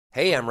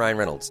Hey, I'm Ryan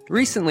Reynolds.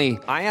 Recently,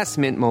 I asked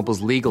Mint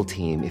Mobile's legal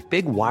team if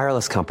big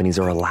wireless companies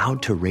are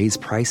allowed to raise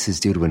prices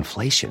due to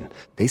inflation.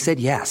 They said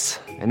yes.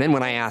 And then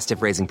when I asked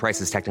if raising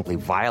prices technically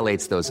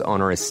violates those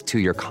onerous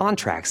two-year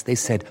contracts, they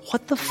said,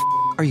 "What the f***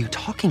 are you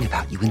talking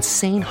about, you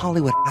insane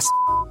Hollywood ass?"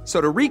 So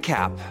to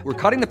recap, we're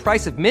cutting the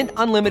price of Mint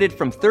Unlimited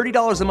from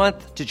 $30 a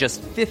month to just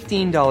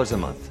 $15 a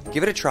month.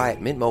 Give it a try at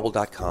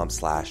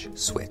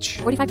mintmobile.com/switch.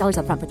 $45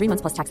 up front for 3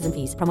 months plus taxes and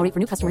fees. Promo rate for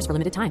new customers for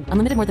limited time.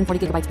 Unlimited more than 40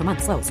 gigabytes per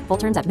month. Slows full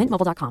terms at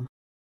mintmobile.com.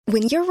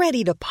 When you're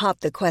ready to pop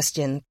the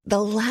question,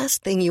 the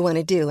last thing you want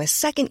to do is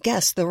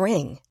second-guess the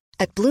ring.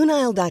 At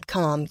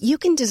BlueNile.com, you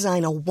can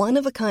design a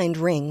one-of-a-kind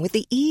ring with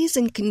the ease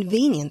and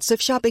convenience of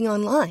shopping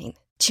online.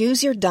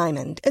 Choose your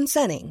diamond and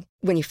setting.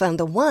 When you find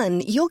the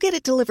one, you'll get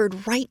it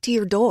delivered right to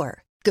your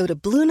door. Go to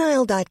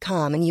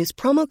BlueNile.com and use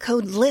promo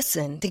code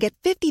LISTEN to get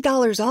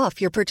 $50 off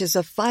your purchase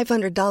of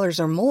 $500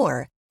 or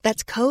more.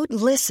 That's code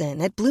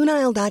LISTEN at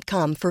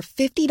BlueNile.com for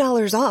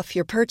 $50 off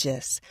your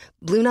purchase.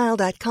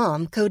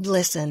 BlueNile.com, code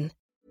LISTEN.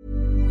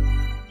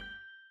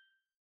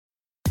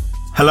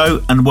 Hello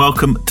and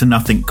welcome to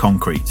Nothing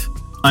Concrete.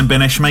 I'm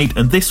Ben Eshmade,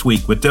 and this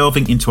week we're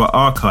delving into our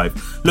archive,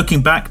 looking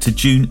back to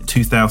June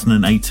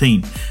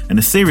 2018, and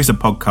a series of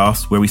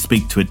podcasts where we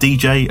speak to a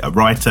DJ, a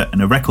writer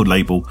and a record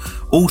label,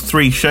 all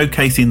three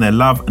showcasing their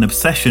love and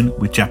obsession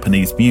with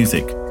Japanese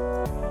music.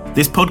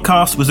 This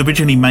podcast was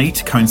originally made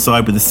to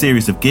coincide with a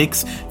series of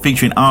gigs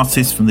featuring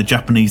artists from the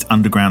Japanese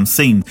underground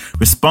scene,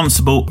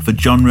 responsible for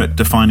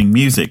genre-defining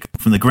music,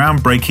 from the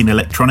groundbreaking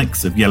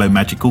electronics of Yellow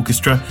Magic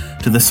Orchestra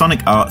to the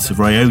sonic arts of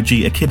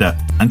Ryoji Ikeda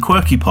and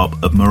quirky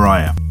pop of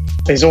Mariah.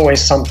 There's always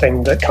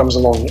something that comes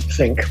along that you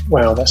think,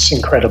 wow, that's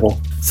incredible.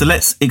 So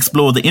let's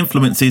explore the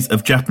influences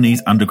of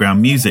Japanese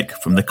underground music,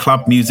 from the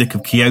club music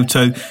of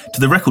Kyoto to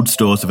the record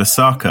stores of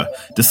Osaka,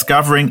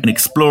 discovering and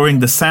exploring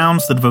the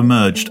sounds that have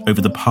emerged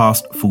over the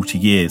past 40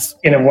 years.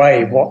 In a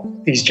way, what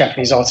these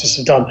Japanese artists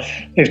have done,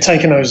 they've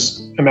taken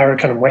those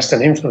American and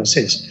Western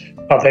influences,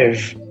 but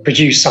they've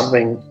produced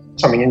something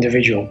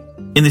individual.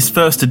 In this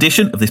first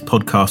edition of this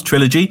podcast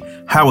trilogy,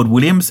 Howard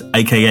Williams,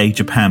 aka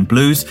Japan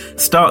Blues,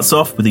 starts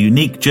off with a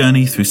unique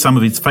journey through some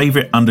of his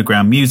favourite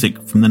underground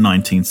music from the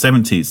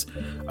 1970s.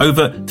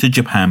 Over to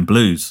Japan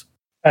Blues.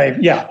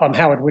 I'm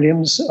Howard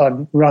Williams. I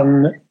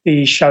run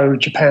the show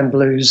Japan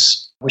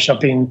Blues, which I've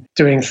been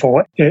doing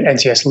for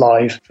NTS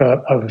Live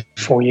for over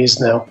 4 years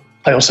now.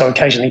 I also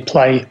occasionally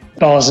play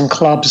bars and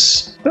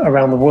clubs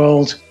around the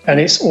world, and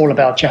it's all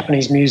about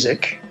Japanese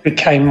music. It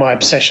became my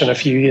obsession a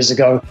few years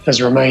ago,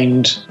 has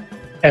remained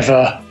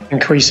ever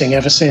increasing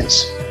ever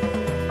since.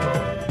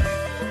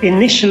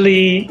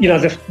 Initially,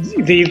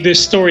 the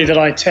story that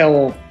I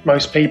tell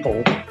most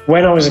people,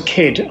 when I was a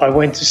kid, I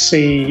went to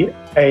see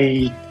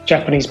a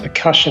Japanese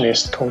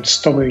percussionist called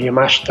Tsutomu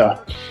Yamashita,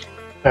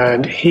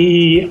 and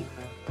he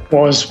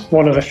was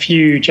one of the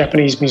few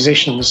Japanese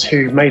musicians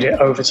who made it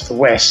over to the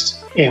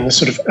West in the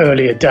sort of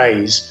earlier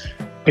days,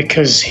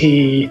 because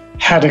he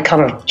had a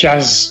kind of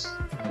jazz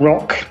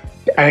rock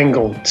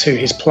angle to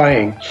his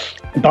playing,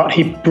 but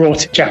he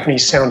brought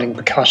Japanese sounding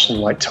percussion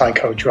like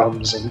taiko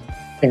drums and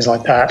things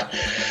like that.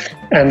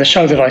 And the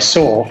show that I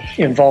saw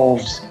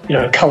involved,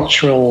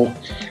 cultural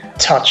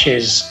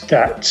touches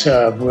that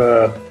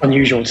were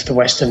unusual to the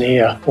Western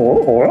ear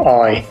or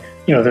eye.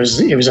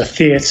 It was a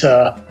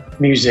theatre,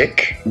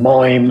 music,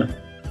 mime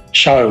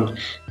show.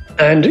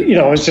 And,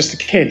 I was just a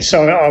kid,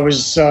 so I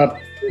was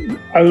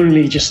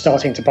only just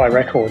starting to buy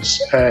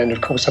records. And of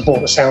course, I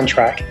bought the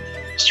soundtrack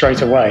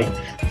straight away.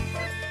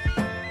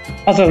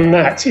 Other than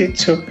that, it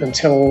took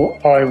until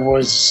I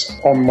was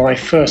on my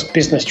first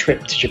business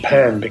trip to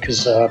Japan,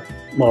 because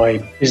my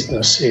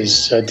business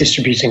is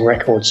distributing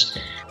records.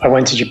 I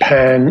went to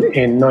Japan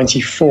in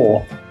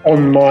 '94.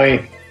 On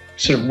my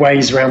sort of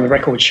ways around the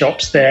record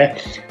shops there,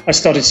 I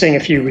started seeing a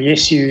few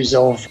reissues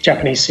of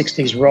Japanese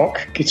 60s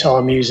rock,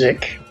 guitar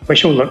music,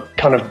 which all looked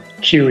kind of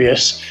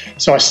curious.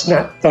 So I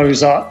snapped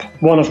those up.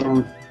 One of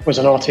them was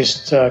an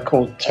artist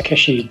called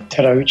Takeshi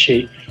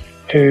Terauchi,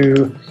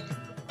 who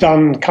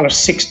done kind of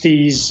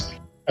 60s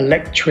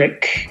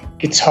electric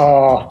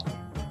guitar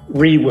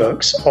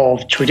reworks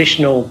of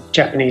traditional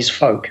Japanese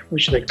folk,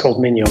 which they called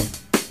minyo.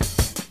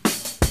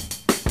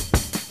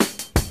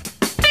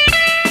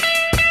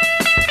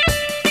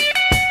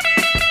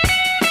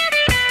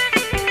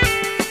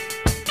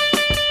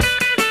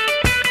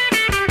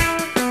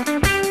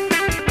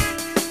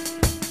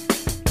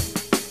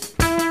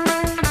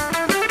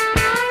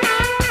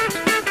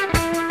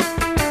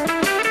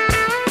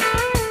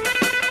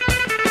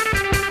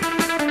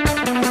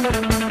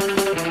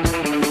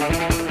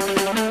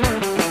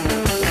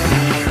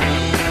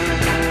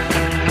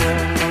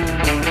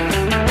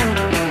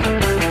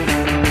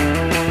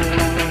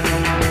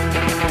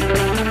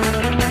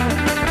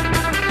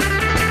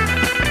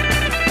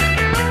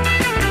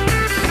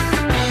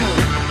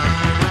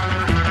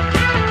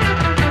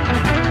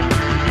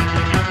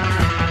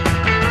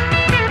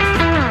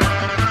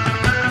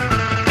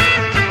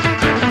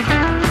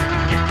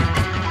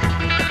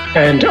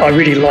 And I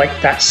really liked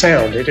that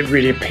sound. It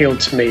really appealed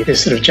to me,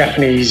 this sort of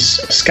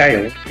Japanese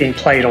scale being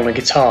played on a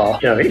guitar,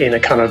 in a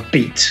kind of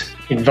beat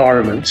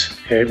environment.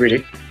 It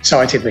really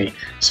excited me.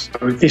 So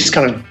this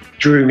kind of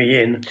drew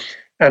me in.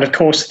 And of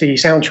course, the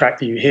soundtrack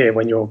that you hear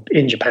when you're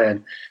in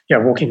Japan,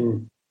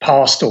 walking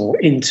past or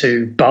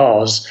into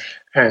bars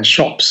and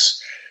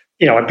shops,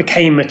 I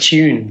became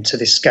attuned to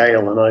this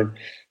scale, and I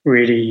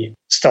really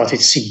started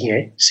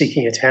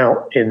seeking it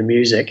out in the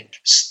music.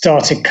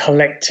 Started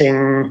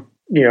collecting,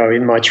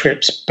 in my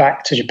trips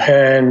back to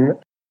Japan.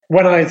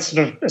 When I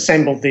sort of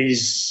assembled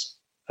these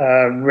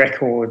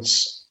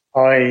records,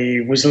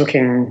 I was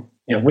looking,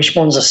 which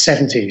ones are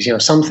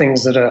 70s? Some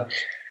things that are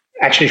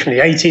actually from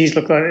the 80s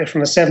look like they're from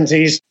the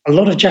 70s. A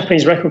lot of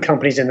Japanese record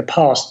companies in the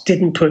past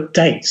didn't put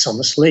dates on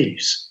the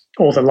sleeves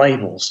or the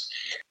labels.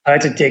 I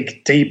had to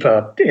dig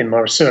deeper in my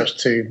research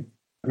to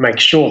make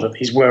sure that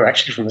these were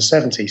actually from the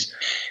 70s.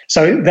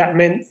 So that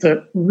meant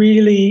that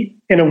really,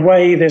 in a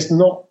way, there's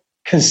not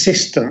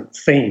consistent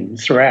theme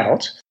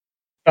throughout.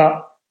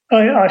 But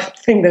I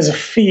think there's a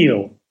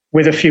feel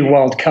with a few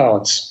wild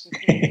cards.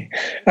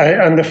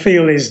 And the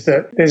feel is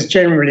that there's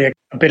generally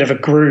a bit of a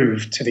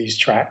groove to these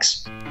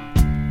tracks.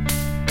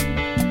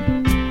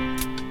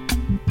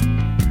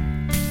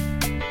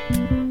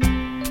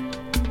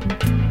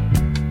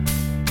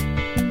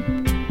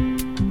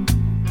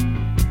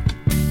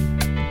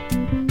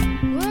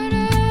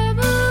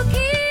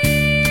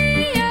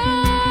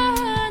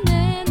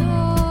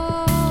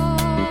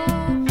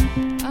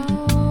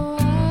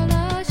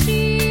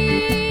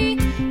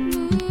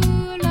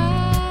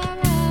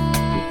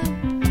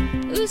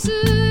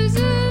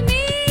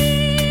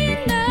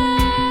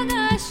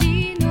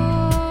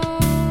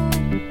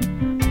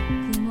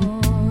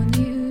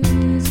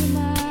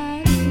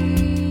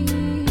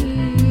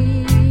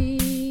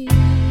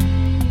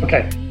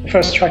 Okay, the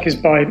first track is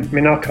by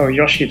Minako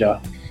Yoshida,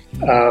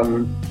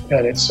 and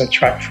it's a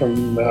track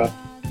from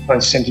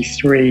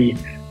 1973,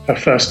 her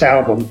first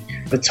album.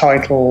 The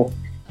title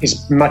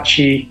is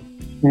Machi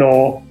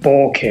no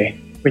Boke,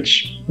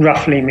 which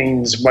roughly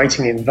means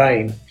waiting in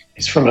vain.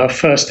 It's from her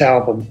first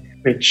album,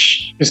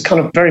 which was kind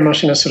of very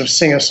much in a sort of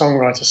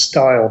singer-songwriter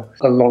style,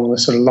 along the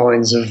sort of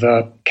lines of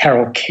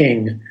Carole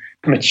King.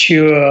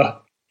 Mature,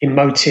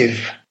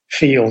 emotive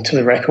feel to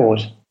the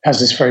record. Has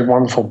this very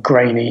wonderful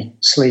grainy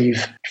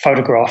sleeve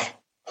photograph,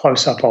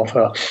 close-up of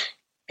her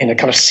in a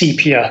kind of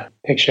sepia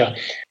picture.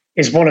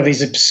 Is one of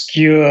these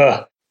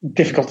obscure,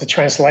 difficult to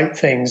translate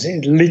things.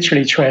 It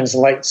literally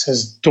translates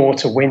as Door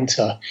to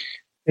Winter,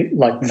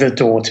 like the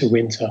door to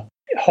winter.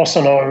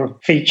 Hosono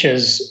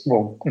features,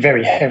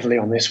 very heavily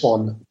on this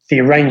one. The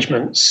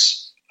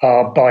arrangements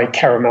are by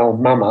Caramel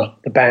Mama,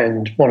 the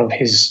band, one of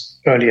his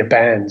earlier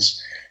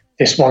bands.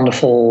 This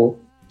wonderful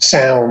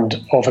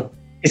sound of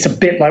it's a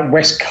bit like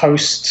West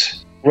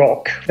Coast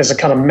rock. There's a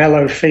kind of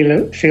mellow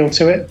feel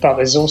to it, but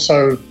there's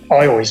also,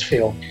 I always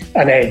feel,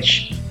 an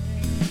edge.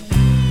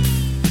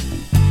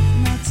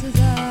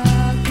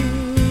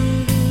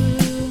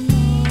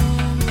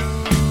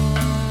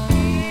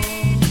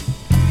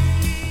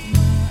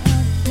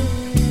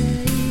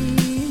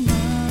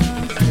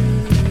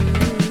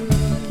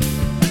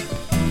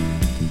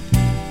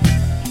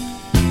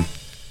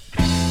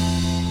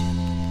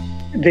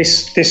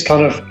 This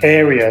kind of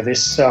area,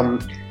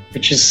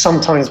 which has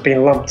sometimes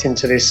been lumped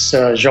into this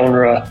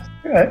genre,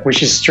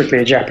 which is strictly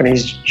a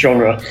Japanese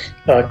genre,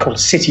 called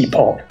city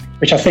pop,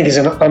 which I think is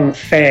an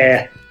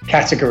unfair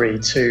category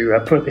to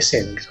put this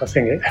in, because I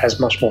think it has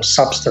much more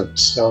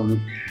substance. A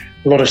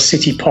lot of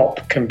city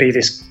pop can be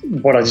this,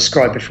 what I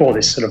described before,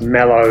 this sort of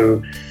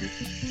mellow,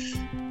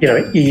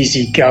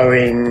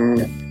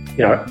 easygoing,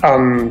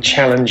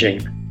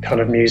 unchallenging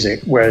kind of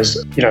music,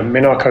 whereas,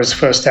 Minako's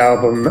first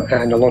album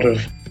and a lot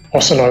of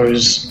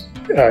Hosono's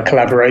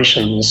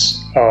collaborations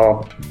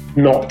are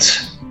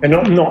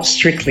not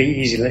strictly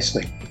easy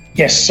listening.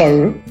 Yes,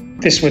 so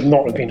this would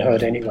not have been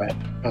heard anywhere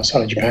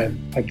outside of Japan.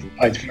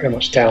 I very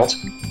much doubt.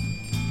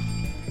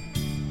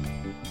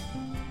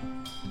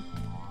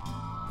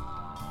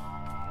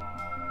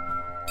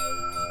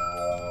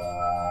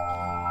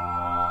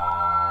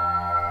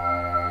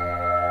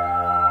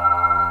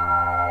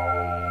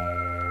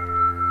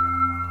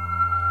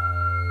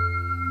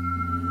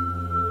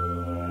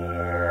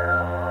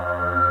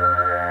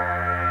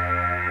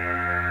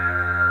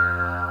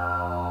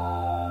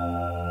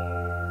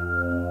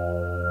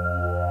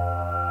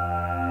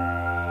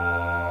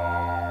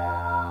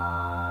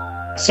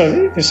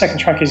 So the second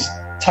track is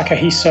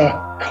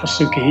Takahisa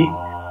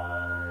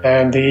Kosugi,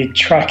 and the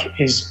track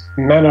is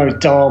Mano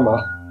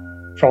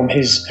Dharma from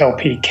his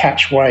LP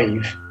Catch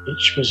Wave,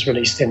 which was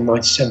released in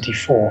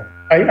 1974.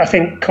 I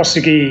think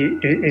Kosugi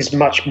is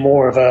much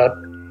more of a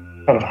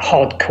kind of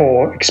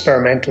hardcore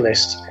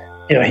experimentalist.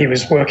 He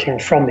was working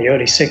from the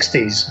early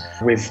 60s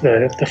with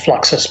the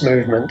Fluxus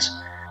movement,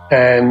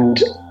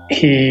 and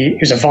he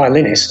was a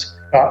violinist.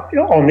 But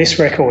on this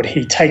record,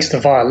 he takes the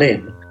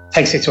violin,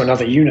 takes it to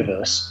another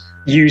universe,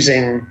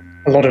 using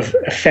a lot of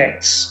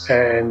effects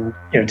and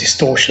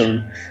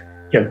distortion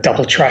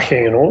double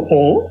tracking and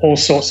all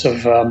sorts of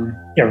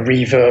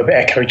reverb,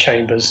 echo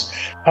chambers.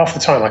 Half the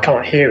time I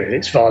can't hear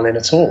it's violin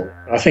at all.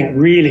 I think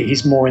really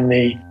he's more in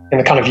the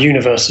kind of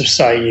universe of,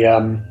 say,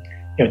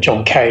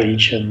 John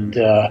Cage and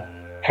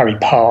Harry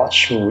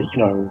Partch, or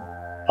a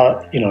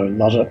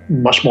lot of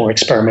much more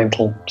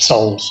experimental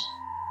souls.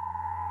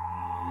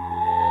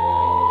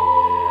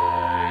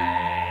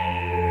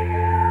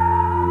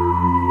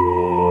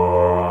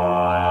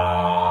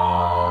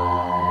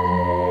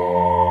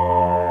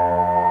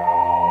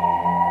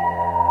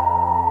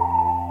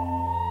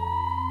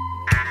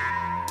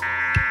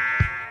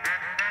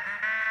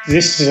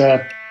 This is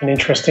an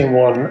interesting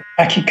one.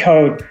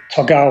 Akiko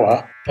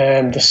Togawa,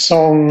 and the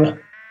song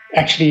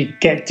actually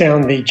get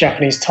down the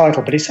Japanese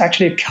title, but it's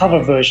actually a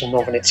cover version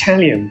of an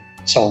Italian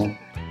song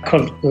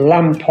called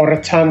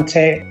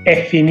L'importante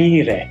è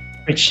finire,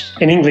 which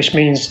in English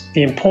means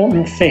the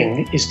important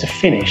thing is to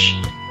finish.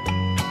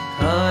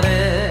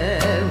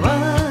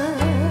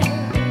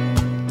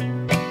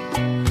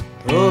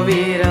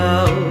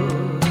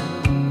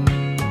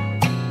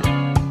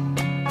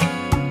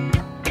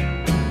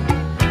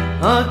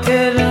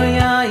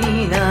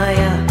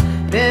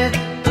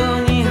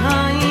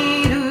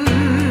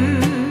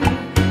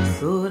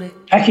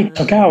 Aki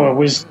Togawa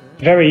was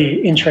a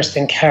very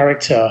interesting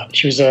character.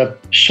 She was a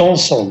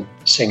chanson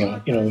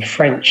singer, the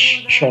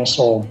French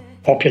chanson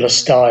popular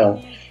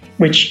style,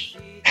 which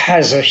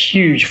has a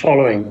huge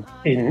following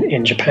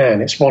in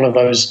Japan. It's one of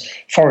those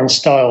foreign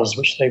styles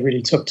which they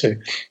really took to.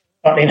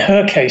 But in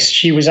her case,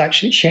 she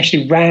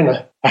actually ran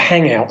a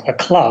hangout, a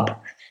club,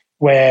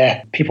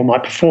 where people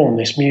might perform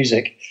this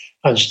music.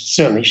 And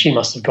certainly she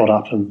must have got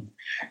up and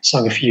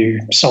sung a few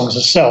songs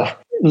herself.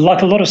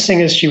 Like a lot of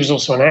singers, she was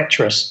also an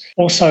actress,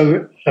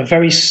 also a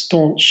very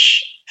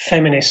staunch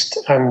feminist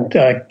and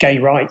gay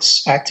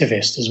rights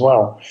activist as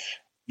well.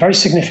 Very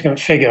significant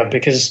figure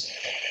because,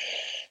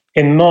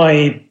 in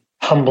my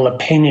humble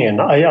opinion,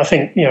 I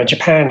think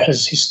Japan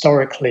has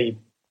historically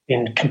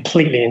been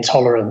completely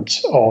intolerant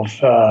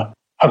of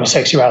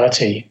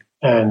homosexuality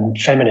and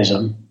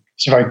feminism.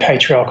 It's a very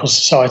patriarchal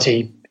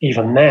society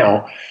even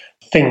now.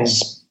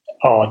 Things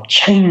are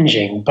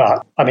changing,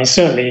 but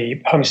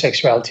certainly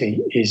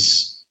homosexuality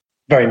is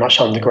very much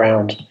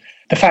underground.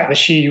 The fact that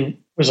she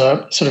was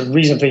a sort of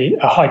reasonably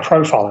a high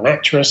profile, an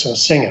actress and a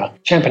singer,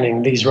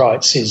 championing these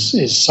rights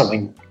is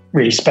something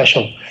really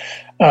special.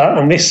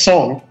 And this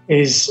song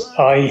is,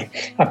 I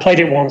played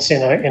it once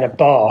in a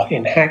bar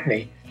in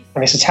Hackney,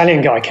 and this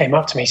Italian guy came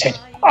up to me and said,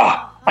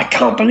 I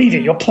can't believe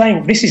it, you're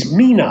playing, this is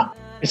Mina.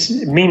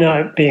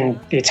 Mina being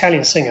the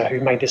Italian singer who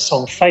made this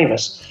song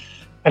famous.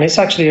 And it's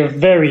actually a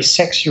very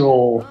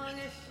sexual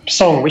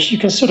song, which you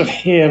can sort of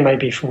hear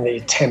maybe from the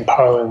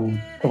tempo and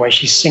the way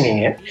she's singing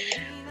it.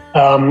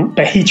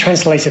 But he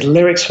translated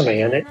lyrics for me,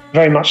 and it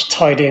very much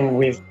tied in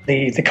with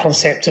the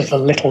concept of the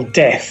little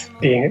death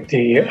being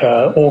the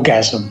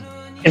orgasm,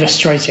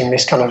 illustrating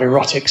this kind of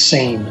erotic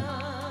scene.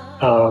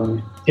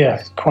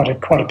 Quite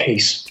a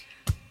piece.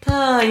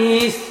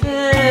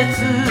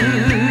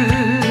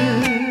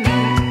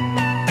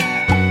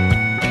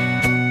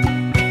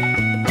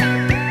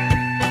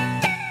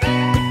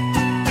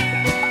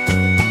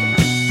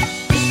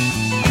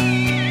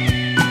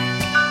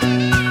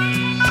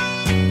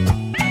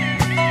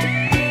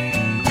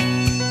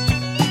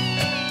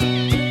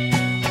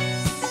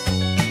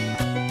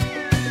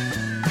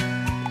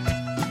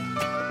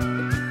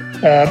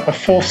 A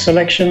fourth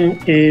selection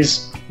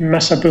is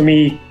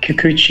Masabumi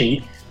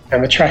Kikuchi,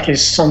 and the track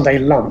is Sunday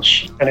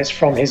Lunch, and it's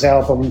from his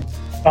album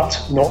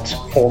But Not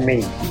For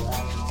Me.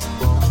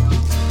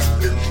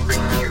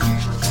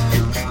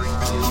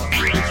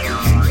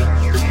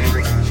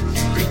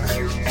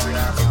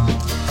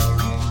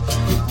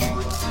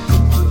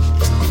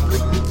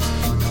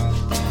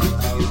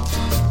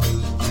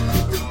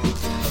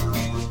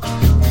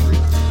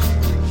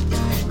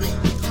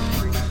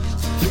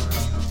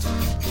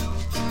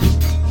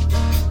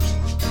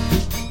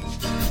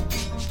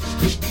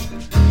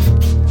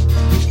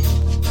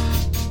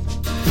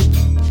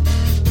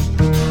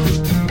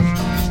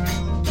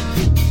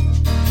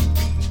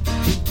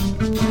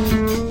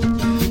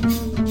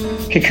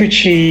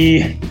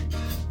 Kikuchi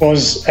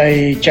was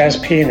a jazz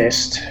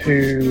pianist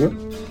who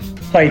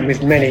played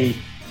with many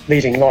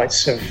leading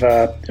lights of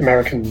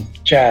American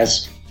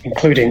jazz,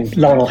 including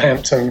Lionel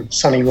Hampton,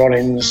 Sonny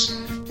Rollins,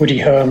 Woody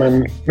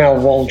Herman, Mal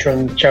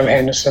Waldron, Joe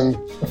Henderson,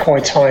 McCoy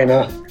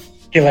Tyner,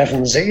 Gil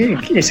Evans.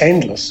 It's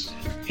endless.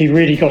 He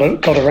really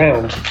got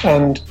around,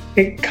 and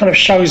it kind of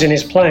shows in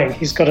his playing.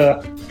 He's got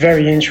a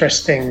very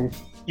interesting,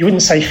 you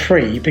wouldn't say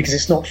free because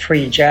it's not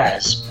free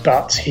jazz,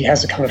 but he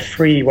has a kind of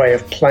free way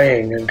of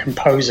playing and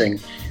composing.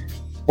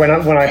 When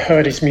I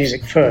heard his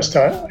music first,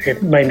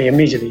 it made me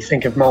immediately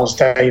think of Miles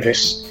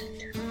Davis,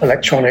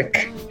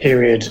 electronic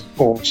period,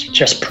 or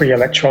just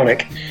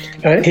pre-electronic.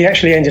 He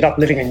actually ended up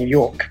living in New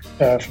York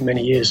for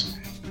many years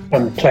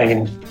and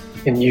playing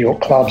in New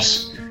York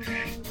clubs.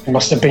 It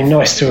must have been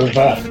nice to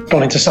have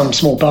gone into some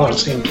small bar and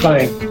seen him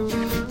playing.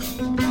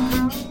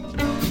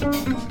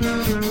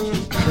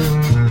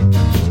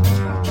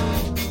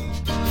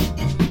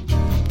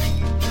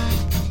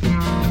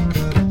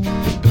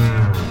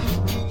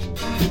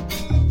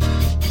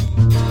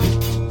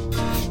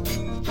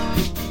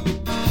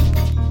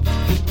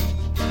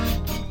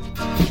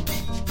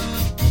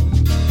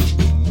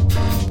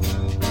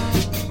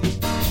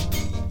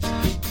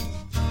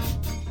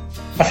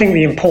 I think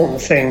the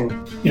important thing,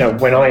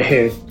 when I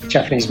hear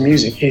Japanese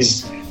music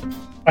is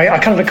I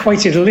kind of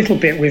equate it a little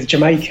bit with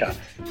Jamaica,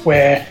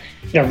 where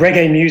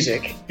reggae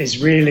music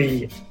is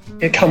really,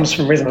 it comes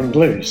from rhythm and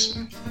blues.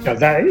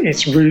 That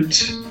its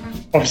root,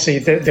 obviously,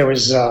 there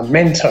was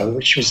mento,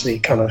 which was the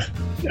kind of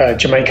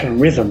Jamaican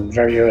rhythm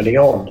very early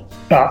on.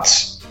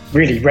 But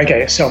really,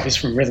 reggae itself is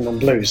from rhythm and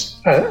blues,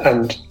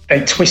 and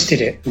they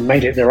twisted it and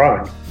made it their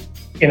own.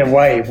 In a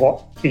way,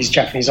 what these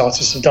Japanese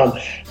artists have done,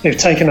 they've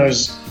taken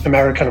those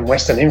American and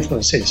Western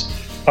influences,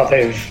 but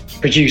they've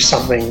produced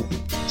something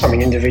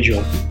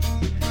individual.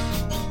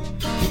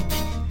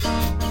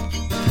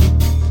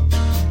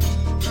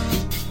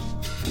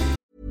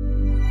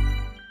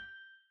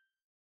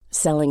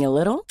 Selling a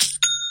little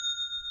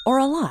or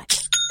a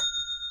lot?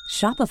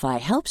 Shopify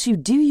helps you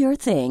do your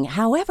thing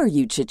however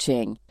you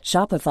cha-ching.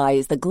 Shopify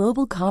is the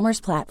global commerce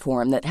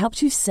platform that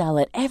helps you sell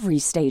at every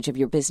stage of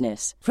your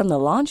business. From the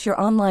launch your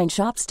online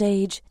shop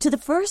stage to the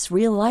first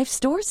real-life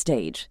store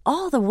stage,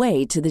 all the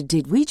way to the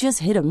did we just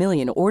hit a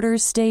million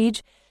orders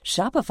stage.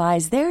 Shopify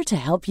is there to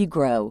help you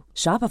grow.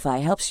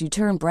 Shopify helps you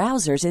turn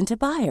browsers into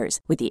buyers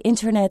with the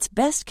internet's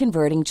best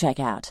converting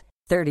checkout.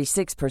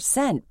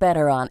 36%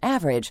 better on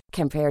average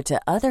compared to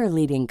other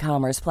leading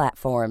commerce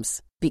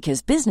platforms.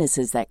 Because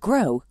businesses that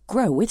grow,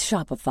 grow with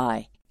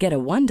Shopify. Get a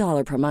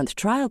 $1 per month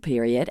trial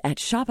period at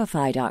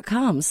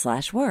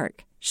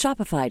shopify.com/work.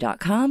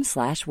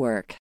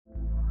 Shopify.com/work.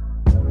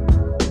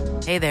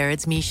 Hey there,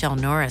 it's Michelle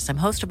Norris. I'm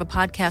host of a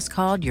podcast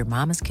called Your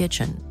Mama's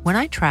Kitchen. When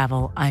I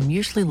travel, I'm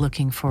usually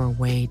looking for a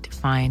way to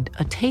find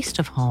a taste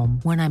of home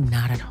when I'm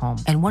not at home.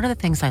 And one of the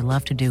things I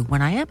love to do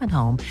when I am at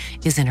home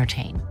is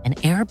entertain. And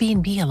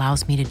Airbnb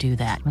allows me to do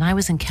that. When I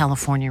was in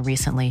California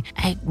recently,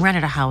 I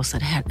rented a house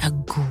that had a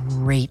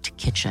great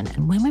kitchen.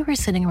 And when we were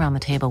sitting around the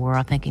table, we were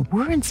all thinking,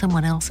 we're in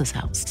someone else's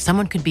house.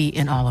 Someone could be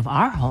in all of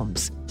our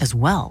homes as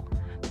well.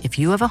 If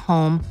you have a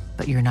home,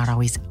 but you're not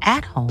always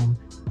at home,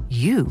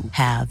 you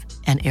have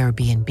an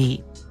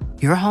Airbnb.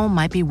 Your home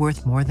might be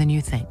worth more than you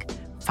think.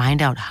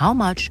 Find out how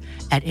much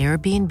at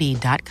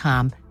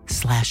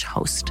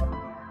airbnb.com/host.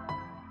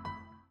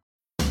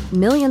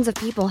 Millions of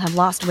people have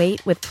lost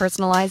weight with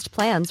personalized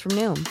plans from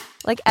Noom.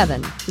 Like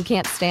Evan, who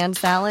can't stand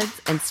salads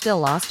and still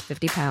lost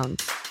 50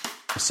 pounds.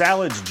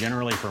 Salads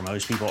generally for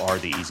most people are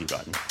the easy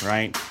button,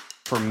 right?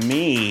 For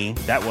me,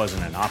 that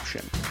wasn't an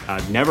option. I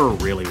never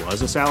really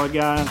was a salad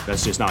guy.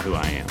 That's just not who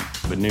I am.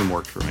 But Noom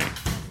worked for me.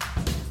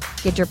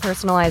 Get your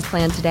personalized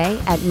plan today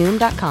at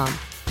Noom.com.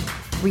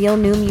 Real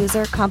Noom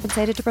user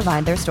compensated to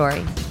provide their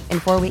story. In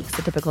 4 weeks,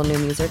 the typical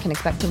Noom user can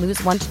expect to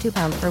lose 1 to 2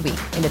 pounds per week.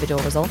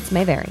 Individual results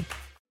may vary.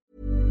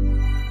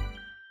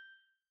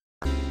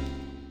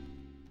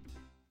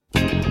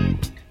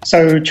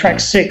 So track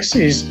 6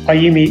 is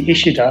Ayumi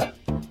Ishida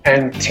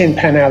and Tin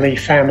Pan Alley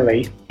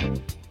Family,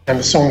 and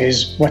the song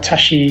is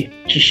Watashi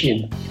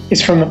Jishin.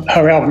 It's from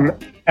her album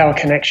Our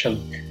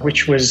Connection,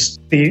 which was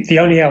the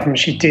only album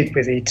she did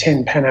with the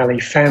Tin Pan Alley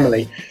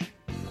family.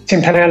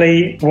 Tin Pan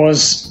Alley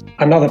was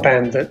another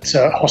band that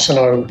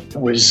Hosono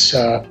was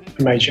a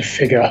major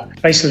figure.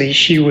 Basically,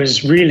 she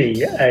was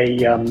really a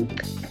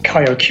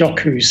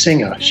kaiokyoku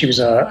singer. She was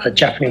a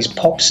Japanese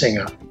pop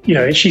singer.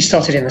 She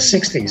started in the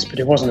 60s, but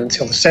it wasn't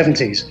until the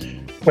 70s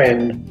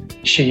when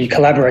she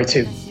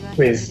collaborated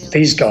with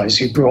these guys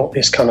who brought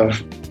this kind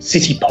of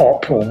city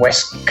pop or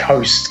West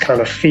Coast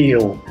kind of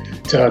feel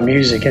to her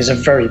music. It's a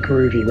very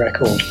groovy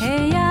record.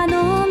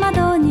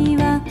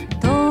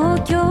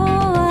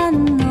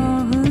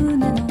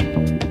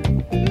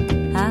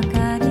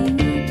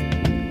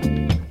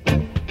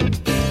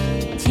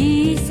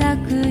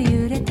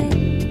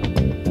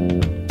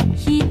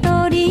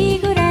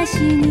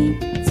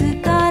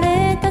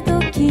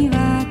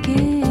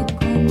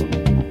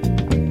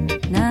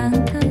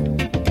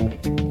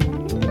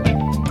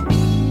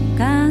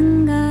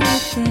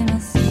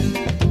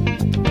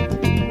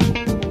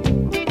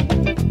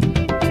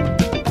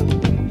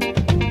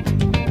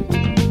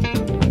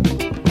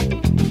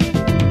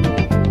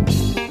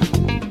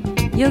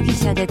夜汽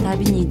車で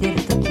旅に出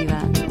るとき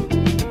は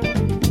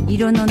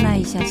色のな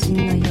い写真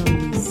のように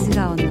素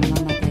顔のま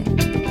まで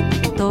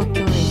東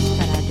京駅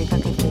から出か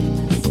けてい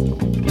ます。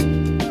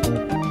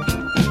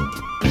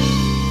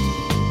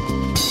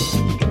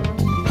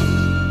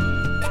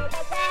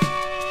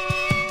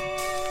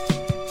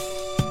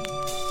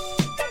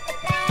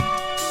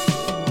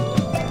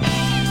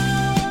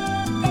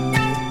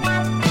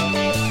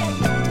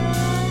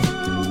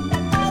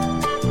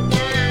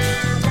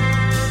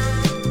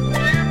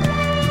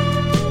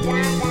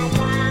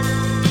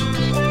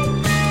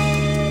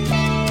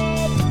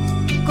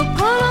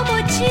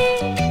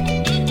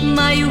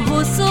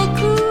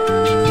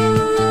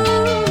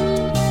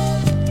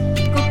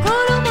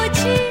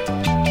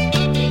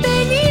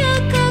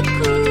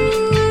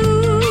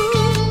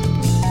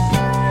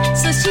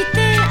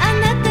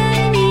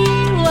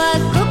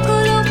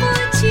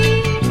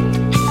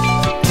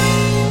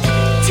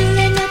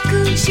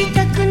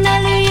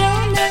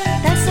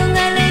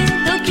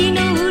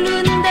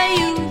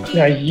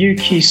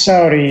Yuki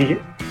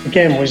Saori,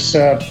 again, was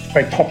a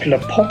very popular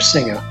pop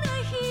singer.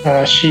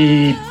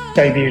 She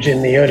debuted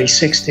in the early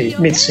 60s,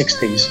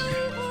 mid-60s.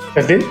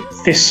 But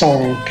this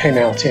song came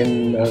out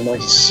in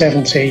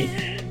 1970.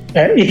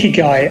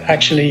 Ikigai,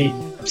 actually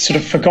sort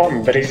of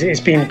forgotten, but it's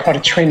been quite a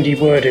trendy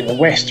word in the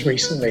West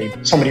recently.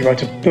 Somebody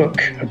wrote a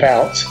book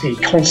about the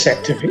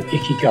concept of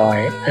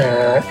Ikigai.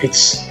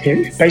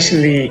 It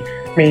basically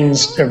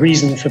means a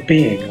reason for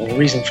being or a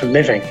reason for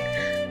living.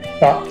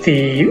 But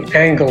the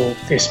angle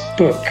of this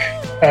book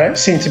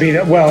seemed to be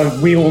that,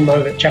 well, we all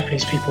know that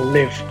Japanese people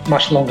live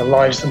much longer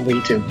lives than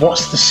we do.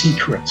 What's the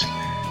secret?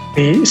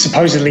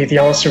 Supposedly the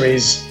answer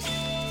is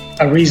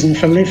a reason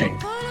for living,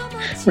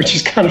 which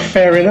is kind of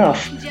fair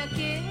enough.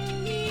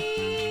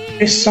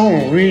 This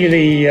song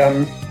really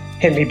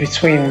hit me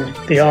between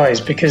the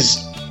eyes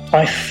because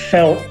I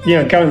felt,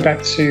 going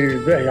back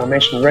to, I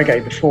mentioned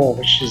reggae before,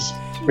 which is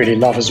really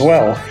love as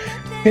well.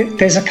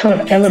 There's a kind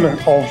of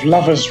element of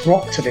lovers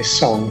rock to this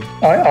song,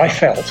 I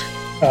felt.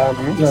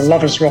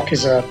 Lovers rock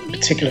is a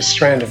particular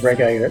strand of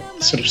reggae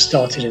that sort of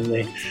started in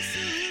the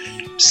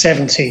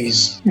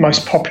 70s,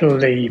 most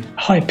popularly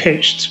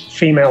high-pitched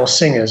female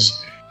singers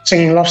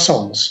singing love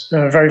songs,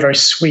 very, very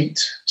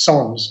sweet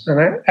songs.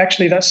 And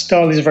actually that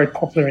style is very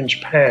popular in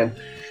Japan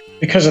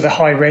because of the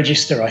high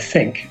register, I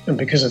think, and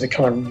because of the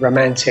kind of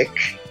romantic,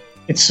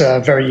 it's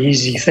a very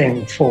easy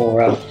thing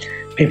for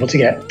people to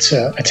get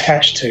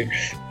attached to.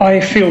 I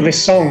feel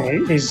this song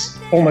is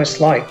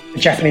almost like a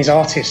Japanese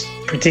artist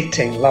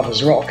predicting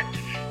lovers rock.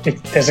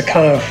 There's a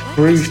kind of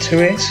groove to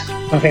it.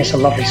 I think it's a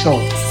lovely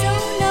song.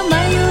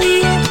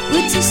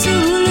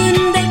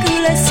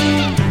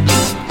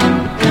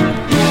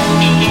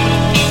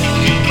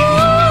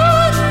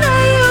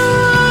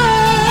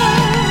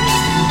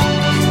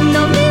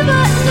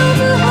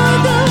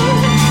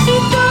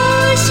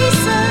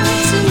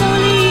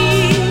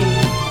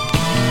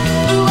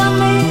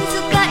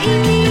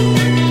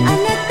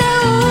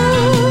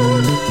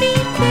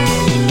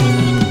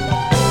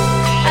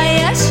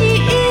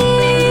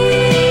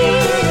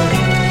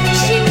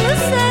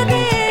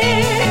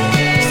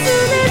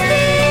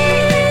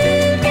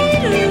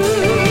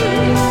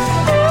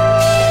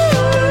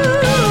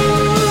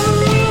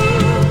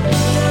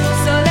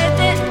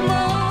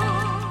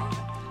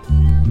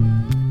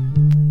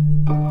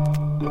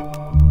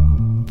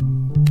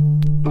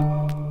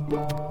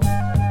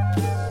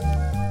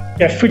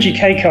 Yeah, Fuji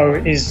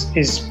Keiko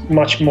is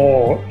much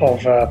more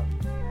of a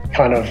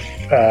kind of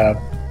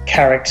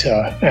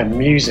character and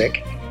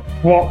music.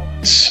 What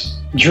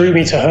drew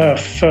me to her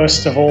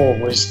first of all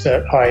was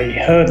that I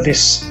heard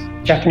this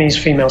Japanese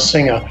female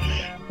singer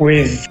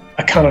with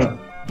a kind of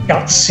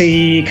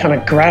gutsy, kind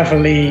of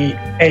gravelly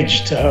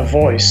edge to her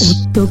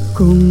voice.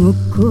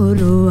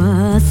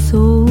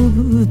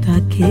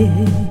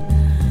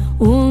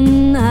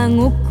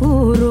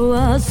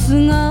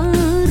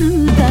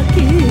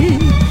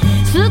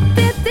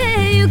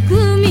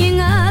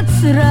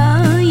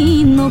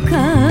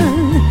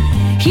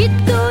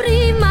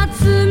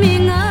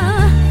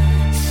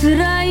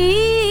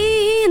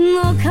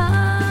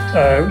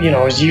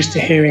 I was used to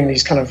hearing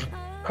these kind of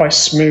quite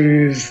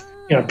smooth,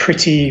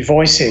 pretty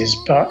voices,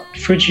 but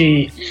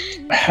Fuji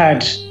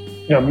had,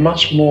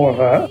 much more of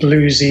a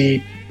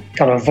bluesy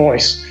kind of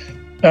voice.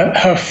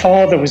 Her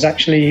father was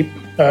actually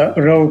a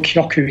Ro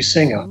Kyoku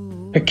singer,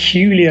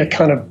 peculiar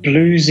kind of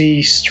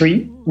bluesy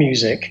street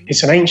music.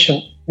 It's an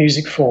ancient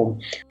music form.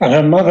 And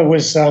her mother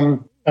was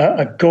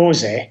a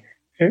goze,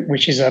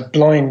 which is a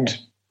blind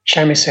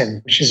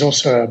shamisen, which is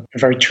also a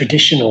very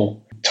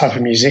traditional type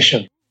of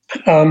musician.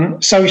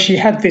 So she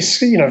had this,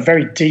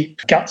 very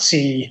deep,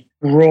 gutsy,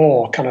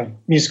 raw kind of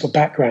musical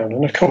background.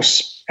 And of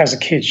course, as a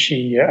kid,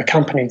 she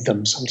accompanied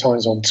them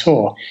sometimes on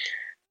tour.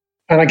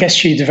 And I guess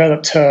she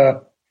developed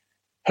her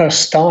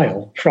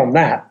style from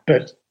that,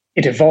 but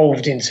it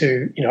evolved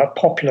into, a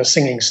popular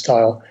singing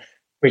style,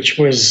 which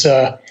was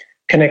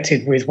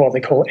connected with what they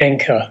call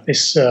enka,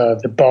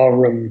 the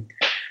barroom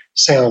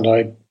sound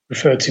I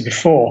referred to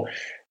before.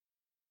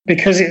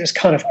 Because it was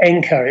kind of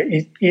enka,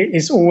 it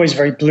is always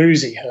very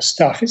bluesy, her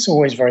stuff. It's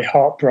always very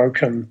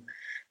heartbroken,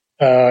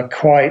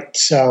 quite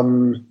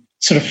sort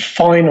of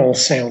final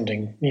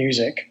sounding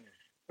music,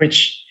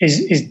 which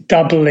is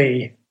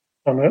doubly,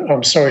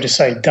 I'm sorry to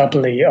say,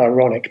 doubly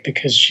ironic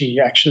because she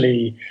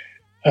actually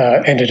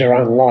ended her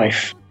own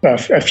life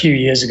a few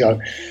years ago.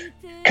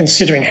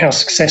 Considering how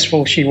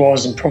successful she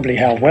was and probably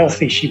how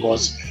wealthy she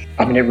was,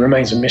 it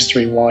remains a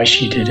mystery why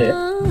she did it.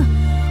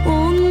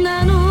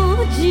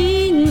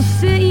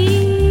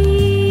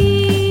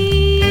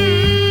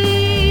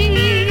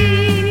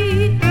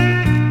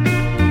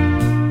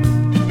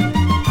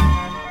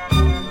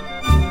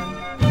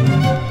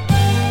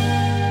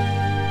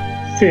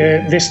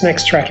 This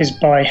next track is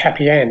by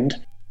Happy End,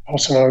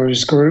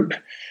 Hosono's group,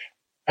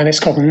 and it's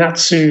called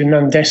Natsu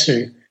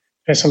Nandesu.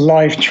 It's a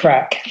live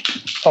track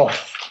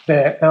off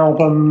their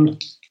album,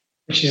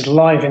 which is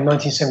live in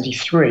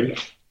 1973.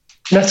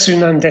 Natsu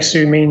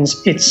Nandesu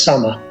means it's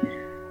summer.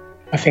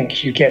 I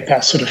think you get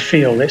that sort of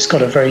feel. It's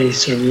got a very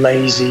sort of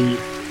lazy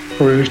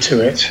groove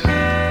to it.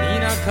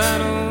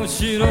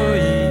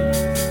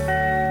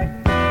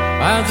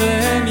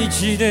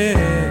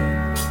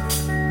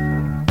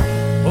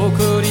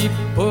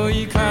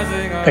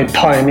 They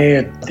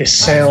pioneered this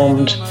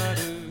sound,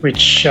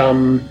 which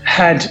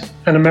had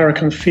an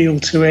American feel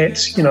to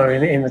it, you know,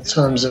 in the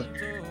terms of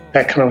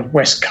that kind of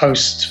West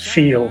Coast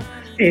feel.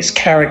 Its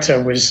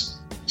character was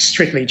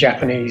strictly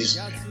Japanese,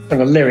 and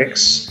the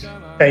lyrics,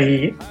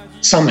 they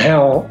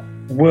somehow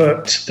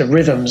worked the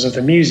rhythms of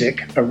the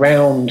music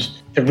around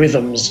the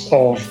rhythms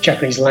of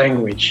Japanese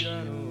language.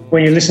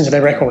 When you listen to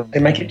their record, they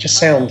make it just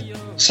sound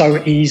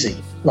so easy,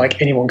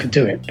 like anyone could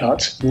do it,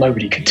 but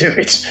nobody could do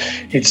it.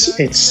 It's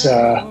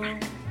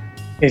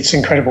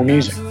incredible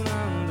music.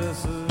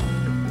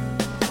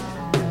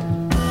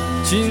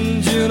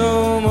 鎮守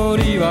の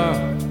森は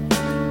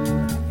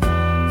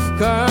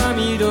深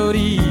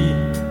緑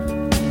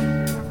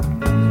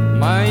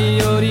舞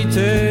い降り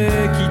て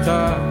き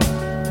た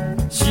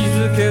静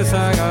け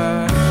さ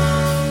が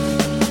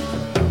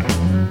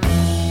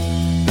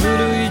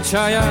古い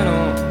茶屋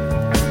の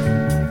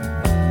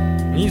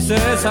店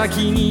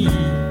先に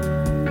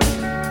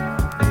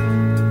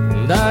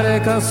誰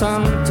かさ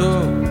ん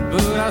とぶ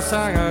ら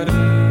下がる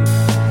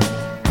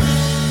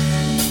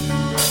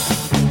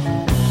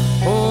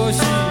星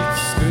つ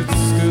くつ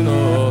く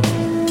の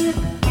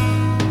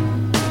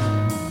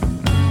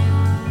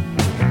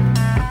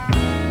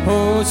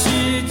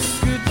星つ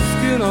くつく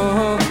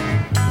の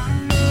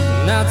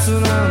夏なん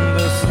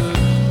です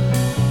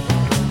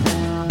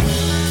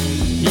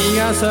日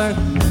傘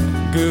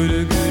ぐ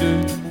るぐる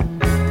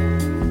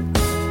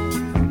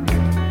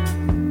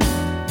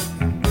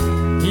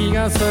日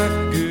傘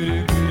ぐ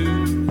るぐる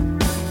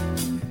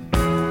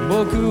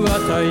僕は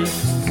大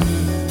切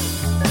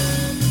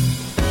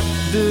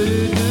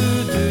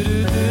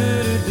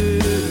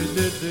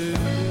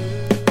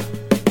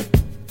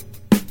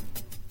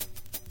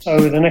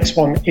So the next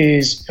one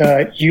is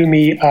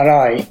Yumi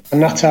Arai,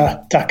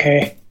 Anata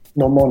Dake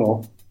no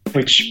Mono,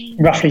 which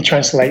roughly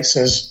translates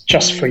as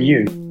Just for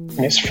You.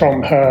 And it's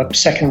from her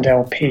second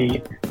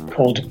LP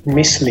called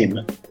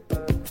Mislim.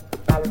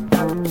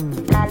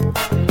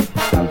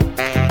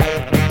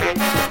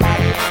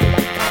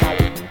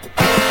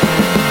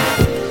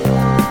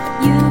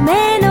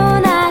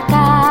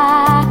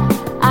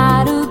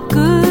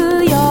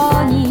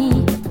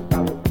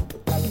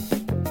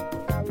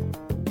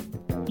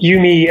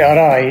 Yumi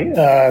Arai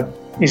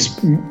is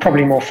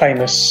probably more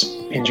famous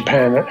in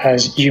Japan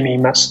as Yumi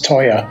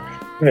Matsutoya.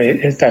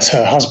 That's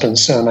her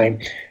husband's surname.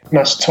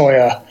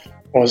 Matsutoya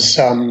was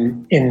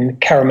in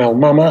Caramel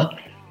Mama,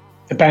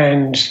 the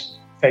band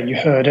that you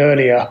heard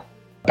earlier,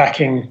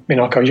 backing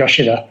Minako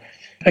Yoshida.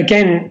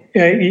 Again,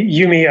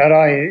 Yumi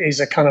Arai is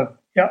a kind of,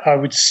 I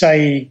would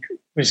say,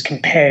 was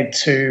compared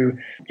to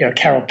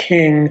Carole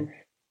King,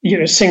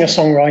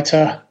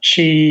 singer-songwriter.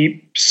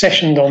 She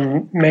sessioned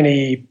on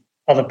many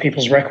other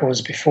people's records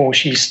before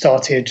she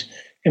started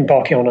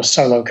embarking on a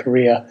solo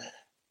career.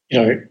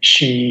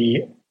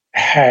 She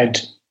had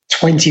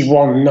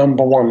 21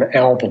 number one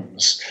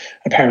albums,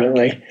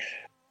 apparently.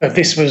 But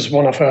this was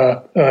one of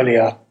her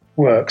earlier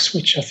works,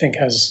 which I think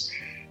has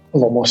a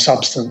lot more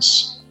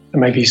substance than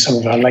maybe some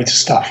of her later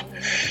stuff,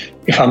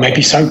 if I may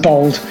be so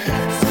bold.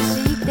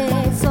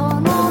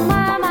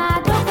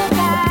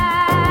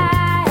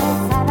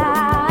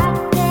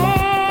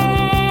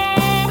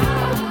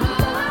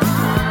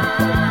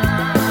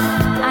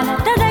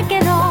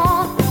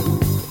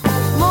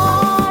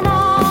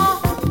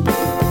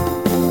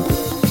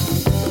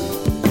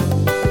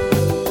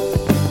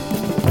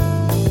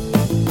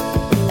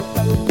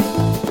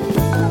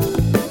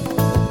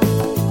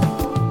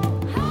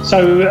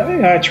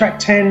 So track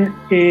 10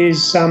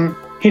 is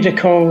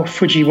Hideko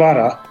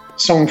Fujiwara, a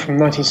song from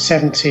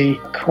 1970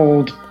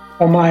 called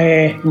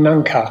Omae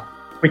Nanka,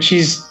 which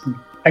is,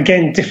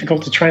 again,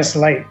 difficult to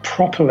translate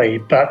properly,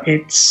 but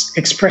it's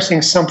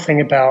expressing something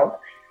about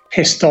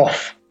pissed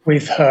off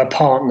with her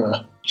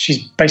partner.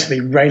 She's basically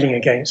railing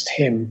against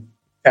him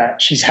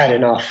that she's had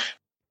enough.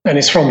 And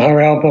it's from her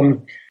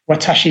album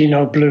Watashi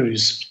no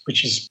Blues,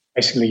 which is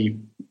basically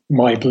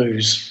My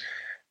Blues.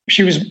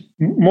 She was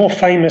more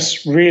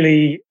famous,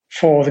 really,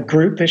 for the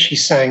group that she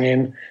sang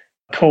in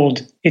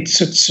called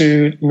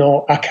Itsutsu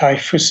no Akai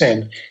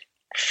Fusen,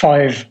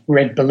 5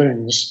 Red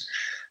Balloons,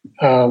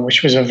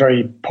 which was a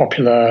very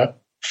popular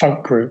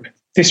folk group.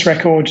 This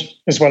record,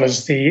 as well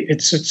as the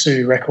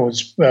Itsutsu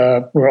records,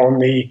 were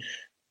on a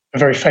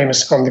very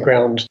famous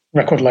underground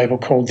record label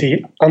called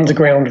the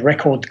Underground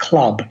Record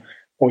Club,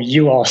 or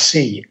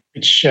URC,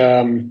 which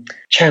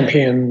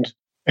championed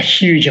a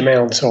huge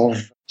amount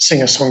of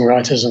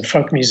singer-songwriters and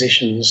folk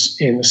musicians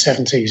in the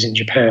 70s in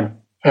Japan.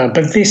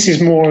 But this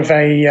is more of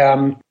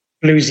a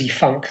bluesy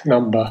funk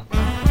number.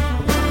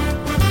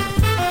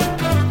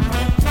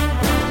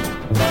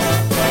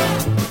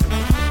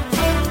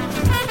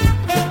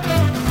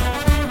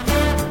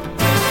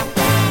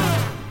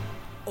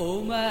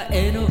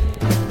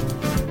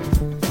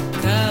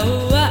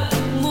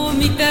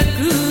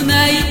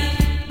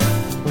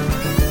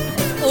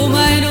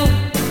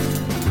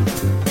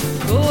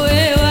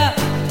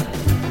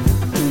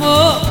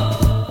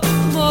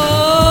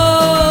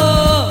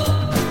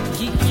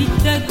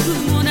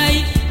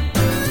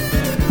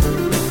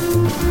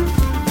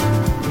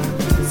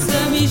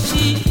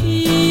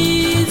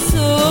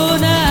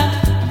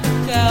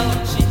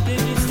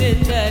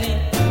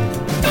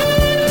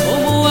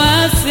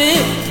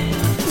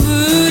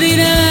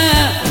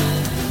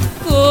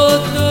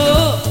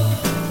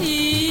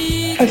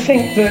 I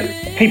think that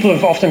people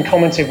have often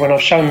commented when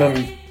I've shown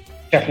them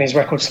Japanese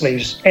record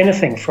sleeves,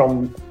 anything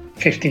from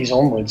 50s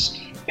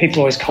onwards. People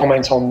always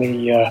comment on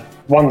the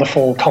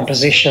wonderful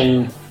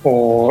composition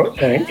or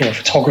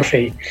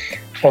photography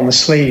on the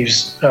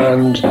sleeves,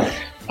 and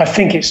I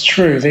think it's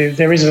true.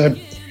 There is a,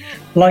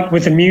 like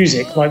with the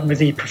music, like with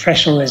the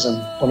professionalism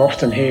one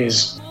often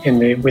hears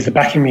with the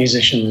backing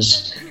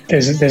musicians.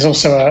 There's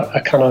also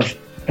a kind of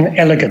an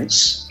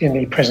elegance in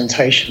the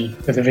presentation,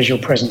 with the visual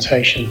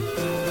presentation.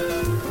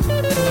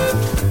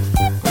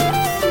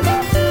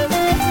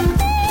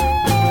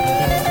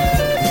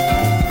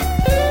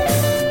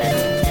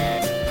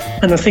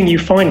 And the thing you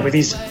find with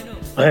these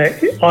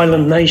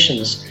island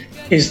nations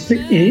is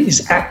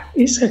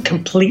a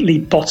completely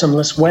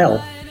bottomless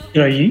well.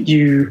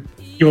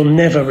 You'll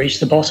never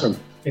reach the bottom.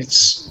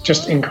 It's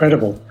just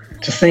incredible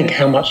to think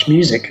how much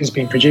music has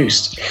been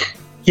produced.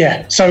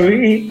 Yeah, so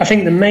I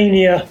think the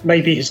mania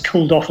maybe has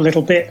cooled off a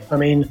little bit. I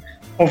mean,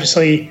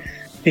 obviously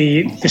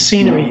the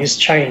scenery has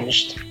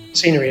changed.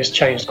 Scenery has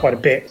changed quite a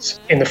bit.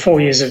 In the 4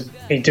 years of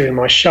me doing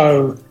my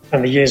show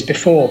and the years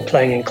before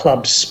playing in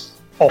clubs,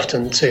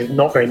 often to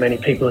not very many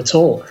people at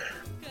all,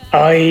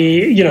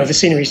 the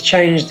scenery's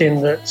changed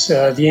in that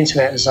the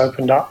internet has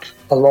opened up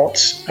a lot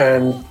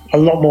and a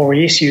lot more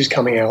reissues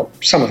coming out,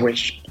 some of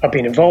which I've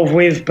been involved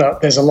with,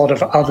 but there's a lot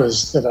of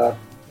others that are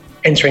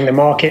entering the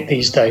market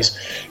these days.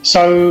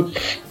 So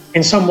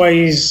in some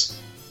ways,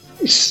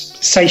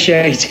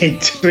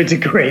 satiated to a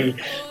degree,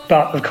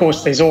 but of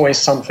course there's always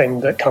something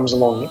that comes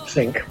along that you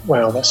think,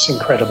 wow, that's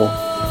incredible.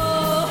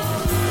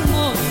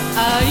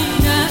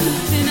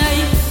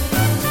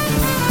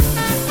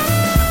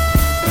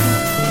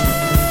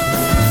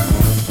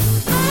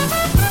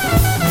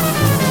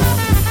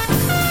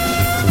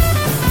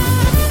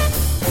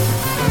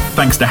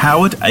 Thanks to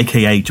Howard,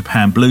 aka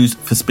Japan Blues,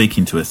 for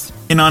speaking to us.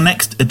 In our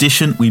next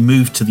edition, we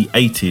move to the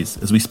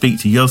 80s as we speak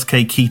to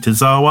Yosuke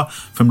Kitazawa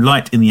from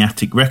Light in the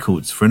Attic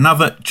Records for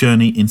another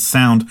journey in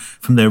sound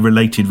from their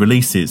related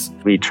releases.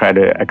 We try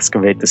to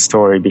excavate the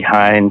story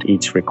behind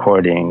each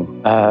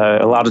recording.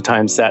 A lot of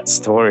times that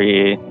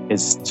story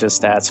is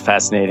just as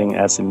fascinating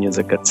as the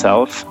music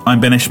itself. I'm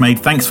Ben Eshmade.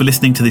 Thanks for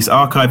listening to this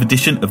archive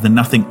edition of the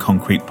Nothing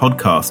Concrete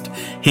podcast,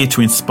 here to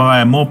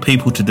inspire more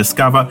people to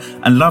discover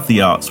and love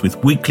the arts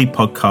with weekly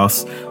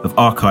podcasts of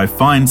archive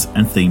finds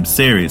and theme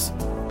series.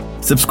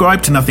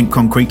 Subscribe to Nothing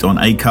Concrete on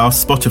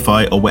Acast,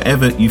 Spotify, or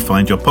wherever you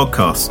find your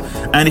podcasts.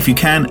 And if you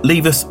can,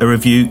 leave us a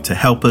review to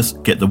help us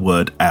get the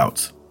word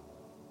out.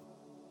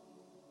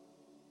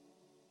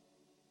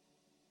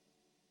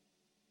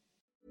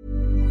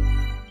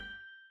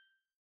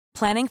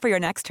 Planning for your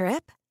next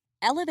trip?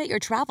 Elevate your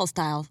travel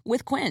style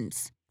with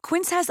Quince.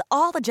 Quince has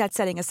all the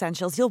jet-setting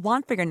essentials you'll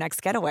want for your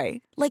next getaway,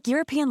 like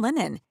European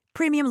linen,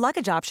 premium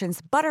luggage options,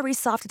 buttery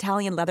soft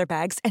Italian leather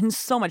bags, and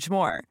so much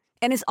more.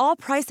 And is all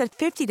priced at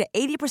 50 to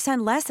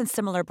 80% less than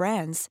similar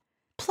brands.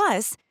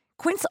 Plus,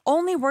 Quince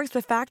only works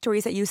with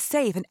factories that use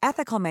safe and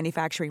ethical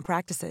manufacturing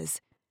practices.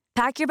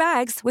 Pack your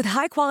bags with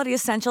high-quality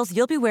essentials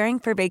you'll be wearing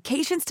for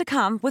vacations to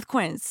come with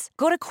Quince.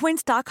 Go to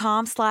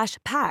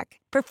quince.com/pack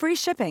for free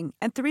shipping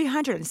and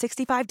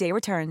 365-day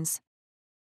returns.